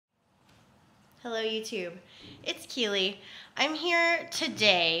Hello YouTube, it's Keely. I'm here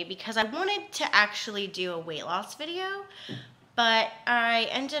today because I wanted to actually do a weight loss video, but I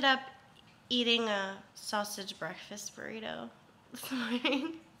ended up eating a sausage breakfast burrito this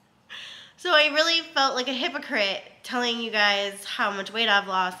morning. So I really felt like a hypocrite telling you guys how much weight I've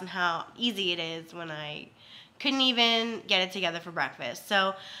lost and how easy it is when I couldn't even get it together for breakfast.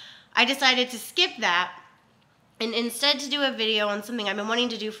 So I decided to skip that and instead to do a video on something I've been wanting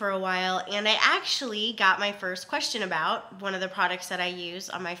to do for a while, and I actually got my first question about one of the products that I use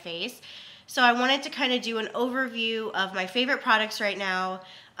on my face. So I wanted to kind of do an overview of my favorite products right now.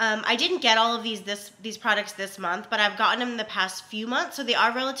 I didn't get all of these products this month, but I've gotten them in the past few months, so they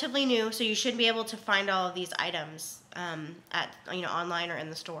are relatively new, so you should be able to find all of these items at online or in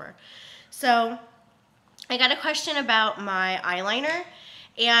the store. So I got a question about my eyeliner,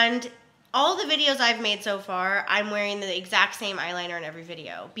 and all the videos I've made so far, I'm wearing the exact same eyeliner in every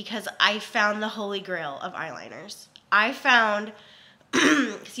video because I found the holy grail of eyeliners. I found,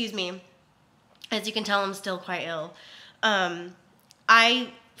 excuse me, as you can tell I'm still quite ill, I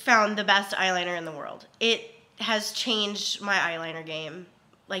found the best eyeliner in the world. It has changed my eyeliner game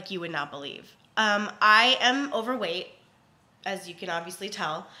like you would not believe. I am overweight, as you can obviously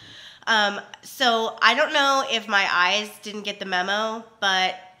tell. So I don't know if my eyes didn't get the memo,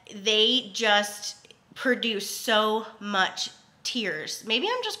 but they just produce so much tears. Maybe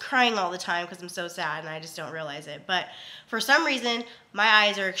I'm just crying all the time because I'm so sad and I just don't realize it. But for some reason, my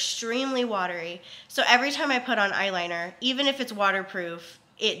eyes are extremely watery. So every time I put on eyeliner, even if it's waterproof,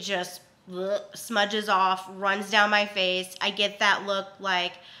 it just smudges off, runs down my face. I get that look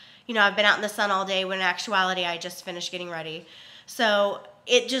like, I've been out in the sun all day when in actuality I just finished getting ready. So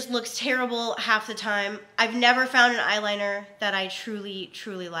it just looks terrible half the time. I've never found an eyeliner that I truly,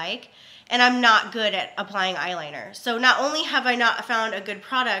 truly like, and I'm not good at applying eyeliner. So not only have I not found a good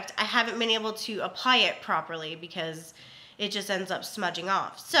product, I haven't been able to apply it properly because it just ends up smudging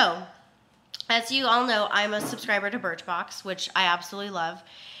off. So, as you all know, I'm a subscriber to Birchbox, which I absolutely love,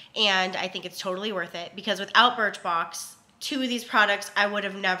 and I think it's totally worth it because without Birchbox, two of these products I would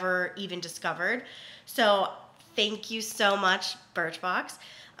have never even discovered. So thank you so much, Birchbox.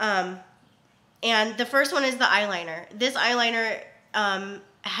 And the first one is the eyeliner. This eyeliner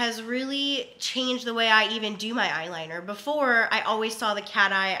has really changed the way I even do my eyeliner. Before, I always saw the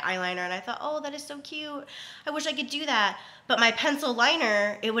cat eye eyeliner and I thought, oh, that is so cute. I wish I could do that. But my pencil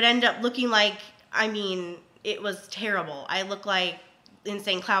liner, it would end up looking like, it was terrible. I looked like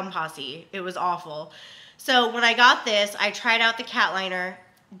Insane Clown Posse. It was awful. So when I got this, I tried out the cat liner,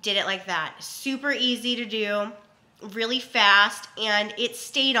 did it like that. Super easy to do, really fast, and it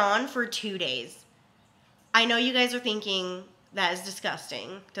stayed on for 2 days. I know you guys are thinking, that is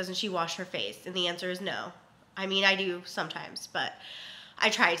disgusting. Doesn't she wash her face? And the answer is no. I do sometimes, but I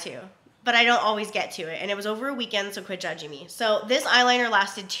try to. But I don't always get to it, and it was over a weekend, so quit judging me. So this eyeliner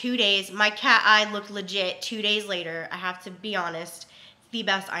lasted 2 days. My cat eye looked legit 2 days later. I have to be honest, the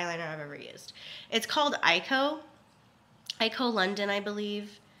best eyeliner I've ever used. It's called Eyeko. Eyeko London, I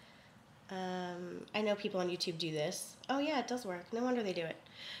believe. I know people on YouTube do this. Oh yeah, it does work. No wonder they do it.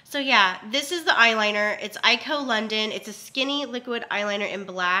 So yeah, this is the eyeliner. It's Eyeko London. It's a skinny liquid eyeliner in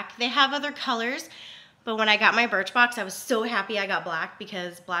black. They have other colors, but when I got my Birchbox, I was so happy I got black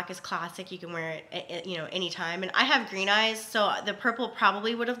because black is classic. You can wear it, anytime. And I have green eyes, so the purple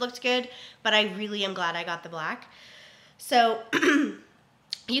probably would have looked good, but I really am glad I got the black. So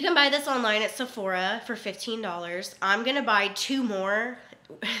you can buy this online at Sephora for $15. I'm gonna buy 2 more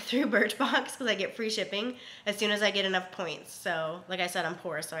through Birchbox because I get free shipping as soon as I get enough points. So like I said, I'm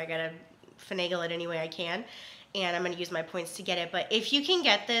poor, so I gotta finagle it any way I can, and I'm gonna use my points to get it. But if you can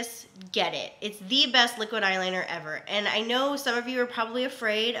get this, get it. It's the best liquid eyeliner ever. And I know some of you are probably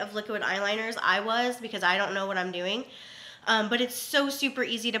afraid of liquid eyeliners. I was, because I don't know what I'm doing. But it's so super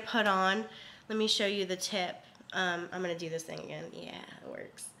easy to put on. Let me show you the tip. I'm gonna do this thing again. Yeah, it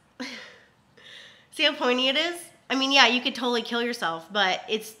works. See how pointy it is? Yeah, you could totally kill yourself, but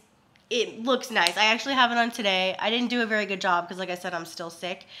it looks nice. I actually have it on today. I didn't do a very good job because, like I said, I'm still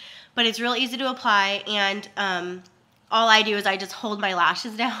sick. But it's real easy to apply, and all I do is I just hold my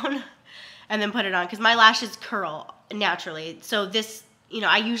lashes down and then put it on because my lashes curl naturally. So this,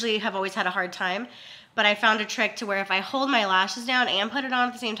 I usually have always had a hard time, but I found a trick to where if I hold my lashes down and put it on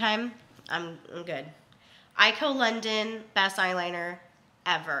at the same time, I'm good. Eyeko London, best eyeliner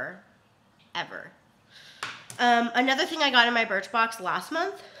ever. Another thing I got in my Birchbox last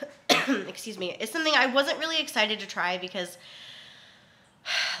month, excuse me, is something I wasn't really excited to try because,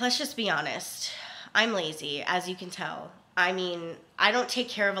 let's just be honest, I'm lazy, as you can tell. I don't take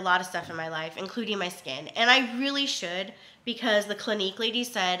care of a lot of stuff in my life, including my skin, and I really should because the Clinique lady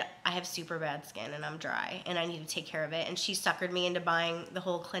said I have super bad skin and I'm dry and I need to take care of it. And she suckered me into buying the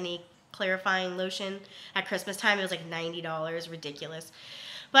whole Clinique clarifying lotion at Christmas time. It was like $90, ridiculous.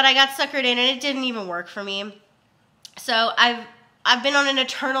 But I got suckered in and it didn't even work for me. So I've been on an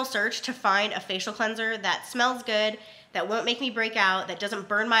eternal search to find a facial cleanser that smells good, that won't make me break out, that doesn't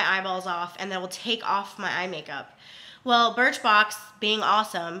burn my eyeballs off, and that will take off my eye makeup. Well, Birchbox, being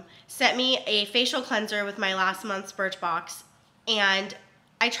awesome, sent me a facial cleanser with my last month's Birchbox, and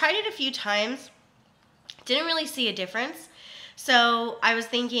I tried it a few times, didn't really see a difference. So I was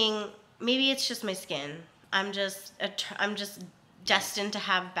thinking, maybe it's just my skin. I'm just destined to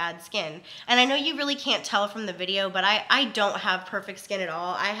have bad skin. And I know you really can't tell from the video, but I don't have perfect skin at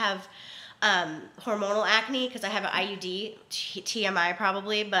all. I have hormonal acne because I have an IUD, TMI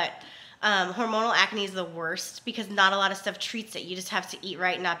probably, but hormonal acne is the worst because not a lot of stuff treats it. You just have to eat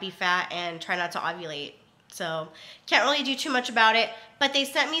right, not be fat, and try not to ovulate. So can't really do too much about it, but they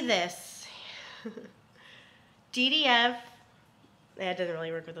sent me this. DDF, yeah, it doesn't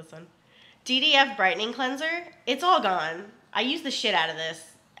really work with this one. DDF brightening cleanser. It's all gone. I used the shit out of this.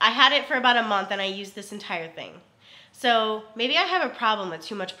 I had it for about a month and I used this entire thing. So maybe I have a problem with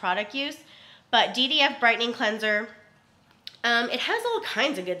too much product use, but DDF brightening cleanser, it has all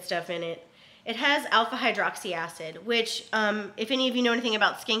kinds of good stuff in it. It has alpha hydroxy acid, which if any of you know anything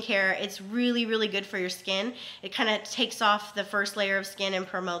about skincare, it's really, really good for your skin. It kind of takes off the first layer of skin and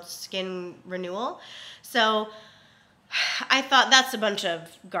promotes skin renewal. So I thought that's a bunch of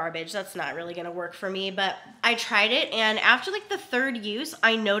garbage. That's not really going to work for me, but I tried it, and after like the third use,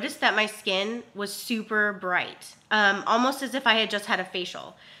 I noticed that my skin was super bright, almost as if I had just had a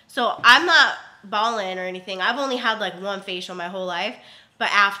facial. So I'm not balling or anything. I've only had like one facial my whole life, but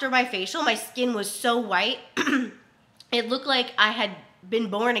after my facial, my skin was so white, it looked like I had been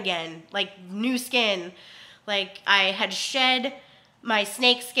born again, like new skin, like I had shed my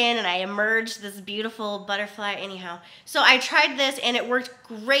snake skin and I emerged this beautiful butterfly. Anyhow, so I tried this and it worked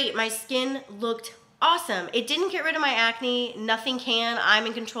great. My skin looked awesome. It didn't get rid of my acne. Nothing can. I'm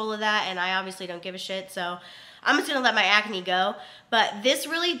in control of that, and I obviously don't give a shit, so I'm just gonna let my acne go. But this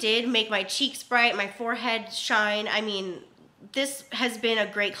really did make my cheeks bright, my forehead shine. I mean, this has been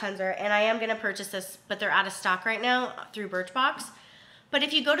a great cleanser, and I am gonna purchase this, but they're out of stock right now through Birchbox. But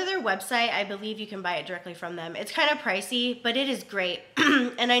if you go to their website, I believe you can buy it directly from them. It's kind of pricey, but it is great.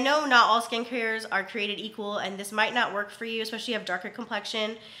 And I know not all skincares are created equal, and this might not work for you, especially if you have darker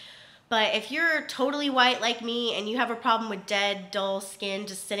complexion. But if you're totally white like me and you have a problem with dead, dull skin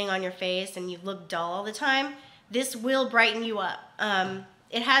just sitting on your face and you look dull all the time, this will brighten you up.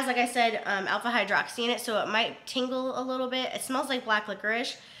 It has, like I said, alpha hydroxy in it, so it might tingle a little bit. It smells like black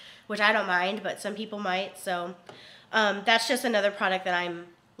licorice, which I don't mind, but some people might, so that's just another product that I'm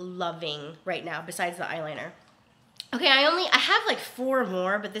loving right now besides the eyeliner. Okay, I have like 4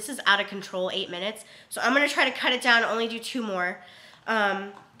 more, but this is out of control, 8 minutes. So I'm gonna try to cut it down, only do 2 more.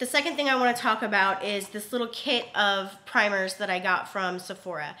 The second thing I wanna talk about is this little kit of primers that I got from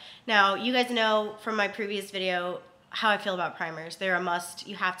Sephora. Now, you guys know from my previous video how I feel about primers. They're a must,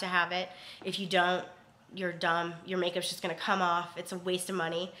 you have to have it. If you don't, you're dumb. Your makeup's just gonna come off. It's a waste of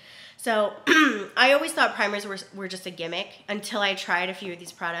money. So I always thought primers were just a gimmick until I tried a few of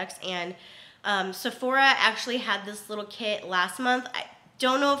these products. And Sephora actually had this little kit last month. I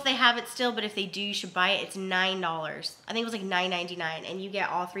don't know if they have it still, but if they do, you should buy it. It's $9. I think it was like $9.99, and you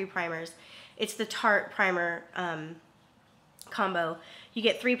get all 3 primers. It's the Tarte primer combo. You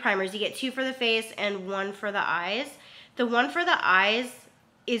get 3 primers. You get 2 for the face and 1 for the eyes. The one for the eyes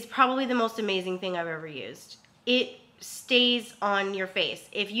is probably the most amazing thing I've ever used. It stays on your face.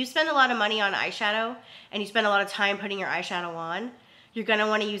 If you spend a lot of money on eyeshadow and you spend a lot of time putting your eyeshadow on, you're gonna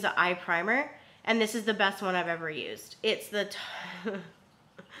want to use an eye primer, and this is the best one I've ever used. It's the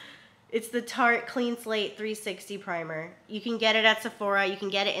Tarte Clean Slate 360 primer. You can get it at Sephora. You can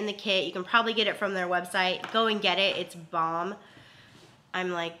get it in the kit. You can probably get it from their website. Go and get it. It's bomb.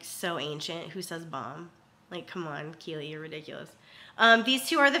 I'm like so ancient. Who says bomb? Like, come on, Keely, you're ridiculous. These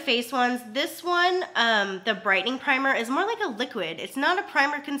 2 are the face ones. This one, the brightening primer, is more like a liquid. It's not a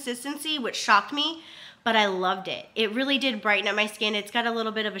primer consistency, which shocked me, but I loved it. It really did brighten up my skin. It's got a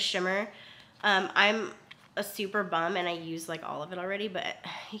little bit of a shimmer. I'm a super bum, and I use like all of it already, but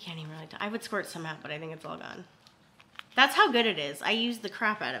you can't even really tell. I would squirt some out, but I think it's all gone. That's how good it is. I use the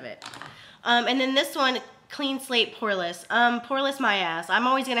crap out of it. And then this one, Clean Slate Poreless. Poreless my ass. I'm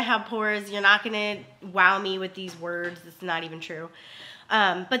always gonna have pores. You're not gonna wow me with these words. It's not even true.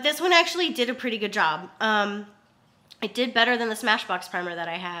 But this one actually did a pretty good job. It did better than the Smashbox primer that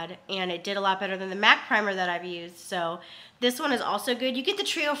I had, and it did a lot better than the MAC primer that I've used. So this one is also good. You get the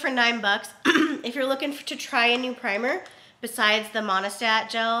trio for $9. If you're looking to try a new primer, besides the Monistat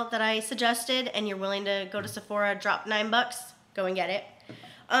gel that I suggested, and you're willing to go to Sephora, drop $9, go and get it.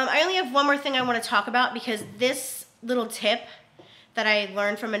 I only have one more thing I want to talk about, because this little tip that I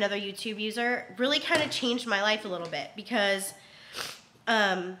learned from another YouTube user really kind of changed my life a little bit, because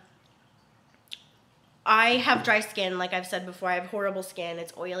I have dry skin. Like I've said before, I have horrible skin.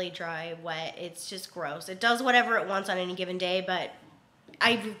 It's oily, dry, wet. It's just gross. It does whatever it wants on any given day, but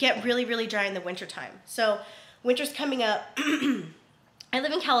I get really, really dry in the wintertime. So winter's coming up. I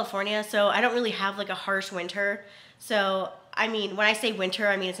live in California, so I don't really have like a harsh winter. So, I mean, when I say winter,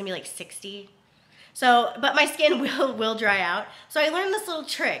 I mean it's gonna be like 60. So, but my skin will dry out. So I learned this little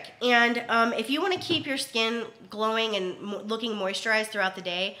trick. And if you wanna keep your skin glowing and looking moisturized throughout the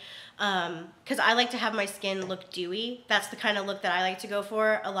day, because I like to have my skin look dewy. That's the kind of look that I like to go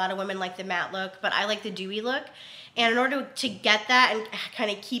for. A lot of women like the matte look, but I like the dewy look. And in order to get that and kind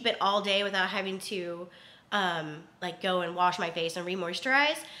of keep it all day without having to like go and wash my face and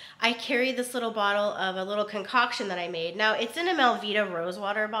re-moisturize, I carry this little bottle of a little concoction that I made. Now, it's in a Melvita rose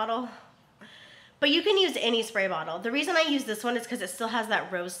water bottle, but you can use any spray bottle. The reason I use this one is because it still has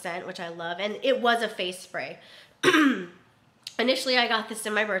that rose scent, which I love, and it was a face spray. Initially, I got this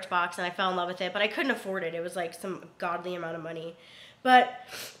in my Birchbox, and I fell in love with it, but I couldn't afford it. It was like some godly amount of money. But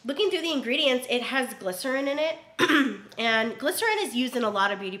looking through the ingredients, it has glycerin in it, and glycerin is used in a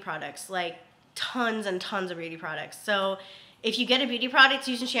lot of beauty products, like tons and tons of beauty products. So if you get a beauty product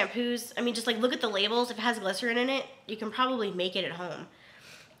using shampoos, I mean, just like look at the labels. If it has glycerin in it, you can probably make it at home.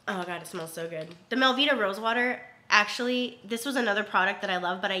 Oh God, it smells so good. The Melvita Rose Water, actually, this was another product that I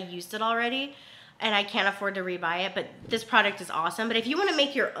love, but I used it already, and I can't afford to rebuy it, but this product is awesome. But if you want to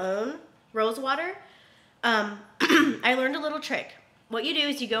make your own rose water, I learned a little trick. What you do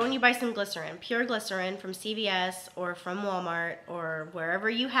is you go and you buy some glycerin, pure glycerin from CVS or from Walmart or wherever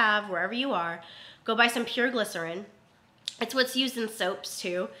you are. Go buy some pure glycerin. It's what's used in soaps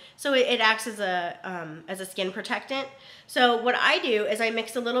too. So it acts as a skin protectant. So what I do is I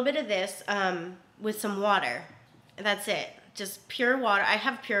mix a little bit of this with some water. That's it. Just pure water. I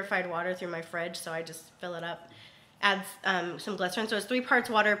have purified water through my fridge, so I just fill it up. Add some glycerin. So it's 3 parts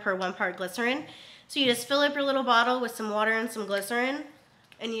water per 1 part glycerin. So you just fill up your little bottle with some water and some glycerin,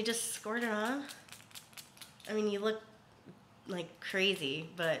 and you just squirt it on. I mean, you look like crazy,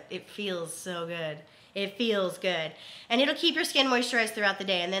 but it feels so good. It feels good. And it'll keep your skin moisturized throughout the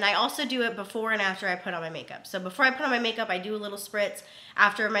day. And then I also do it before and after I put on my makeup. So before I put on my makeup, I do a little spritz.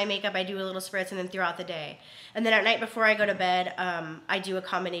 After my makeup, I do a little spritz, and then throughout the day. And then at night before I go to bed, I do a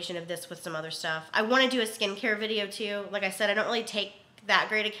combination of this with some other stuff. I want to do a skincare video too. Like I said, I don't really take that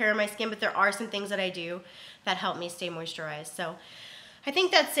great a care of my skin, but there are some things that I do that help me stay moisturized. So I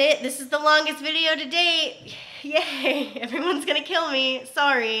think that's it. This is the longest video to date. Yay, everyone's gonna kill me.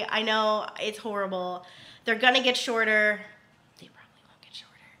 Sorry, I know, it's horrible. They're gonna get shorter. They probably won't get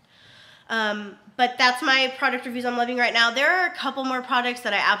shorter. But that's my product reviews I'm loving right now. There are a couple more products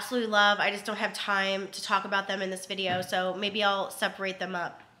that I absolutely love. I just don't have time to talk about them in this video, so maybe I'll separate them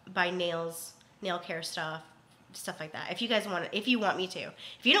up by nails, nail care stuff like that. If you guys want it, if you want me to.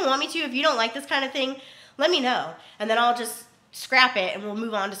 If you don't want me to, if you don't like this kind of thing, let me know. And then I'll just scrap it and we'll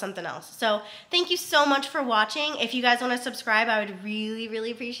move on to something else. So thank you so much for watching. If you guys want to subscribe, I would really,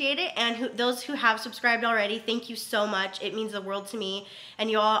 really appreciate it. And those who have subscribed already, thank you so much. It means the world to me.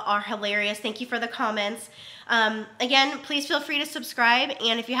 And you all are hilarious. Thank you for the comments. Again, please feel free to subscribe.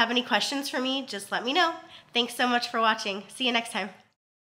 And if you have any questions for me, just let me know. Thanks so much for watching. See you next time.